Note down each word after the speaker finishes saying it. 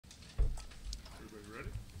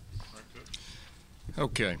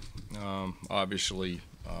Okay. Obviously,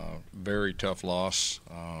 very tough loss.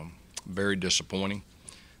 Very disappointing.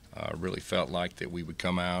 Really felt like that we would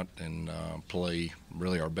come out and play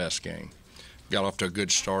really our best game. Got off to a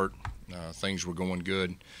good start. Things were going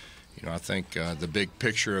good. I think the big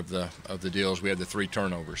picture of the deal is we had the 3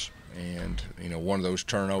 turnovers, and one of those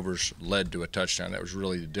turnovers led to a touchdown. That was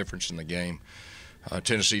really the difference in the game.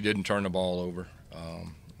 Tennessee didn't turn the ball over.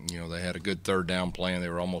 They had a good third down plan. They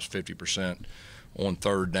were almost 50% on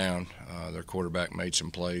third down. Their quarterback made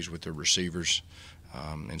some plays with their receivers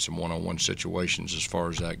in some one-on-one situations as far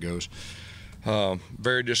as that goes.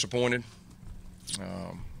 Very disappointed.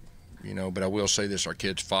 But I will say this, our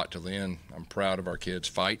kids fought to the end. I'm proud of our kids'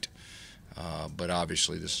 fight. But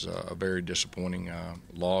obviously this is a very disappointing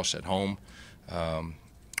loss at home.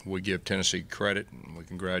 We give Tennessee credit, and we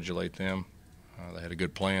congratulate them. They had a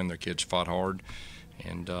good plan. Their kids fought hard,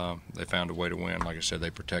 and they found a way to win. Like I said, they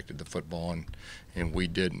protected the football, and we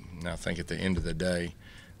didn't. And I think at the end of the day,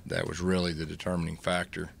 that was really the determining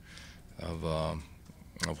factor of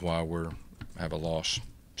why we have a loss.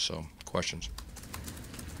 So, questions?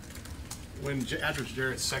 After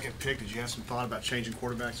Jarrett's second pick, did you have some thought about changing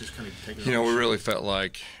quarterbacks, just kind of taking? We really felt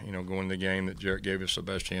like, going to the game that Jarrett gave us the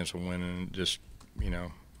best chance of winning. And just,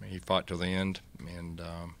 he fought till the end, and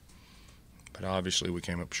but obviously we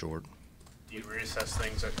came up short. Do you reassess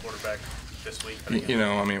things at quarterback this week?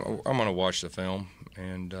 I'm going to watch the film,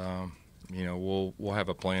 and we'll have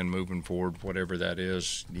a plan moving forward, whatever that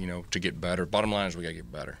is, to get better. Bottom line is we got to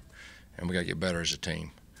get better, and we got to get better as a team.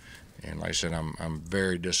 And like I said, I'm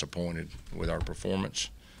very disappointed with our performance.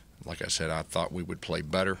 Like I said, I thought we would play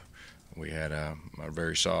better. We had a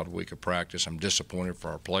very solid week of practice. I'm disappointed for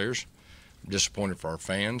our players. I'm disappointed for our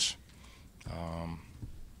fans.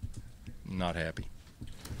 Not happy.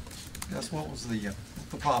 Gus, what was the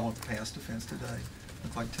problem with the pass defense today?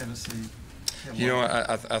 Looked like Tennessee.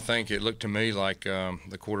 I think it looked to me like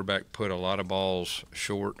the quarterback put a lot of balls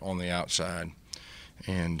short on the outside,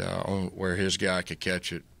 and where his guy could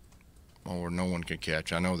catch it, or no one could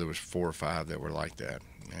catch. I know there was 4 or 5 that were like that,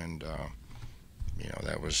 and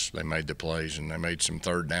they made the plays, and they made some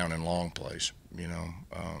third down and long plays.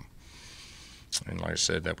 And like I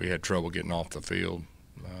said, that we had trouble getting off the field,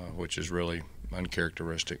 which is really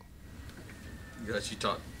uncharacteristic. Gus, you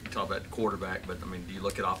talk about the quarterback, but do you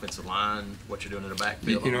look at offensive line, what you're doing in the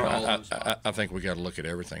backfield? I think we got to look at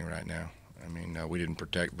everything right now. We didn't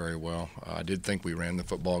protect very well. I did think we ran the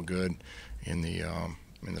football good in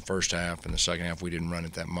the first half. In the second half, we didn't run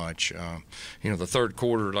it that much. The third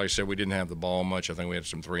quarter, like I said, we didn't have the ball much. I think we had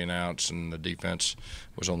some 3 and outs, and the defense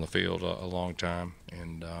was on the field a long time.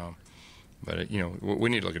 But we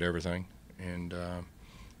need to look at everything. And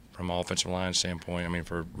from an offensive line standpoint,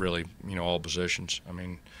 for really, all positions.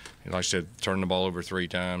 Like I said, turning the ball over 3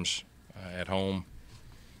 times at home,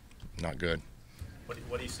 not good.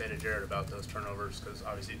 What do you say to Jarrett about those turnovers? Because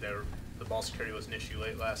obviously the ball security was an issue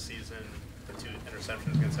late last season. The 2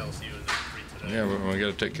 interceptions against LSU and the 3 today. Yeah, we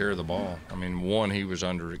got to take care of the ball. One, he was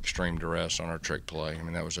under extreme duress on our trick play.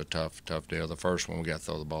 That was a tough deal. The first one, we got to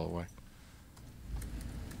throw the ball away.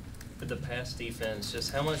 With the pass defense,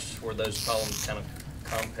 just how much were those problems kind of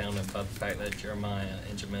compounded by the fact that Jeremiah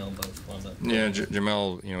and Jamel both wound up? Yeah,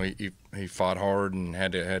 Jamel, he fought hard and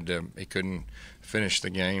had to. He couldn't finish the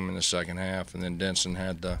game in the second half, and then Denson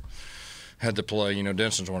had to play.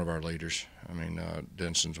 Denson's one of our leaders.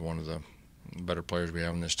 Denson's one of the better players we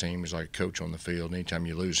have on this team. He's like a coach on the field. Anytime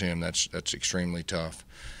you lose him, that's extremely tough,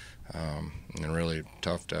 and really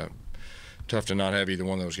tough to not have either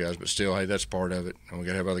one of those guys. But still, hey, that's part of it, and we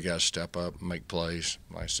got to have other guys step up and make plays.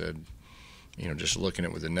 Like I said, just looking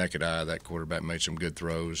at it with the naked eye, that quarterback made some good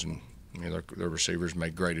throws, and their receivers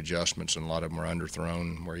made great adjustments, and a lot of them were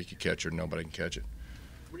underthrown where he could catch it and nobody can catch it.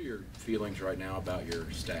 What are your feelings right now about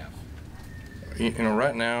your staff?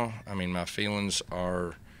 Right now, my feelings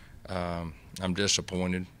are I'm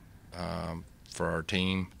disappointed for our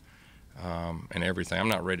team and everything. I'm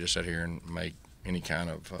not ready to sit here and make any kind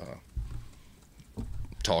of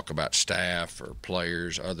talk about staff or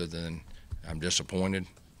players other than I'm disappointed.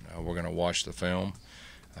 We're going to watch the film,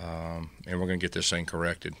 and we're going to get this thing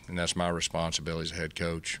corrected, and that's my responsibility as a head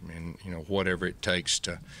coach. Whatever it takes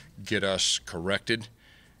to get us corrected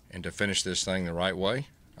and to finish this thing the right way,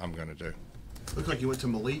 I'm going to do. Looked like you went to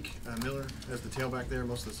Malik Miller as the tailback there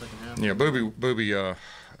most of the second half. Yeah, Booby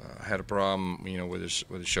had a problem, with his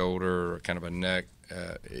shoulder, or kind of a neck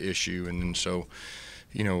issue, and then so,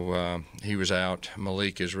 he was out.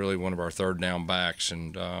 Malik is really one of our third down backs,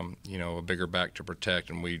 and a bigger back to protect,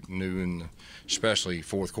 and we knew especially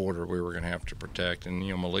fourth quarter we were going to have to protect, and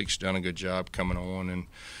Malik's done a good job coming on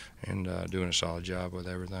and doing a solid job with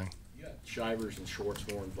everything. You got Shivers and Shorts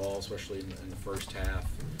more involved, especially in the first half.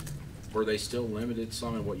 Were they still limited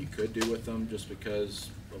some in what you could do with them just because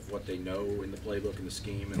of what they know in the playbook and the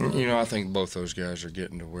scheme? And You know, I think both those guys are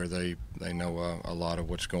getting to where they know a lot of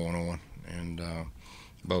what's going on, and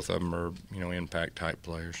both of them are, you know, impact type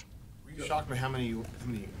players. Were you shocked by how many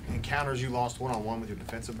encounters you lost one-on-one with your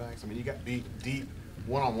defensive backs? I mean, you got beat deep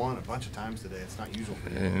one-on-one a bunch of times today. It's not usual for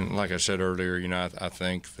you. And like I said earlier, you know, I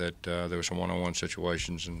think that there were some one-on-one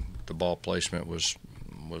situations, and the ball placement was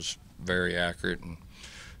very accurate, and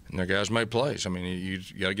their guys made plays. I mean, you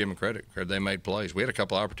got to give them credit. They made plays. We had a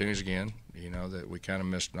couple of opportunities again, you know, that we kind of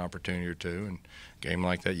missed an opportunity or two. And a game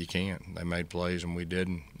like that, you can't. They made plays, and we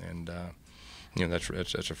didn't. And you know,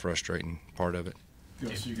 that's a frustrating part of it.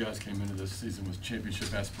 Gus, you guys came into this season with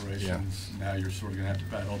championship aspirations. Yeah. Now you're sort of going to have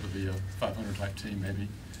to battle to be a 500 type team, maybe.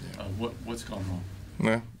 Yeah. What's gone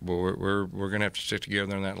wrong? Well, we're going to have to stick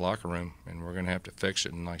together in that locker room, and we're going to have to fix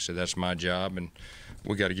it. And like I said, that's my job, and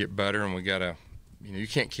we got to get better, and we got to. You know, you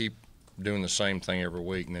can't keep doing the same thing every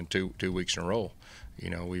week and then two weeks in a row.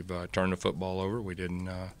 You know, we've turned the football over. We didn't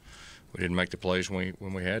make the plays when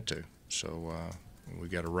we had to. So we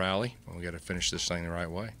got to rally, and we got to finish this thing the right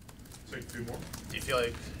way. Do you feel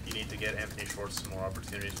like you need to get Anthony Schwartz some more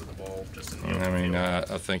opportunities with the ball, just in the open I mean,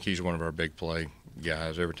 field? I think he's one of our big play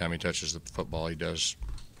guys. Every time he touches the football, he does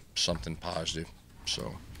something positive.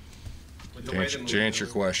 So to answer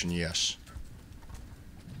your question, yes.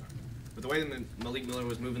 But the way that Malik Miller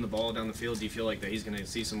was moving the ball down the field, do you feel like that he's going to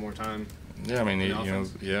see some more time? Yeah, I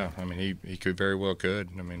mean, he could very well could.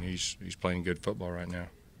 I mean, he's playing good football right now.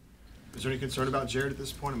 Is there any concern about Jared at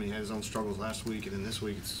this point? I mean, he had his own struggles last week, and then this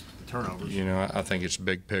week it's the turnovers. You know, I think it's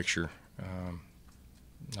big picture.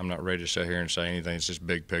 I'm not ready to sit here and say anything. It's just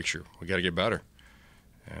big picture. We got to get better,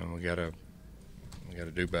 and we got to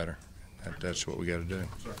do better. That's what we got to do.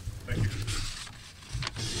 Sorry. Thank you.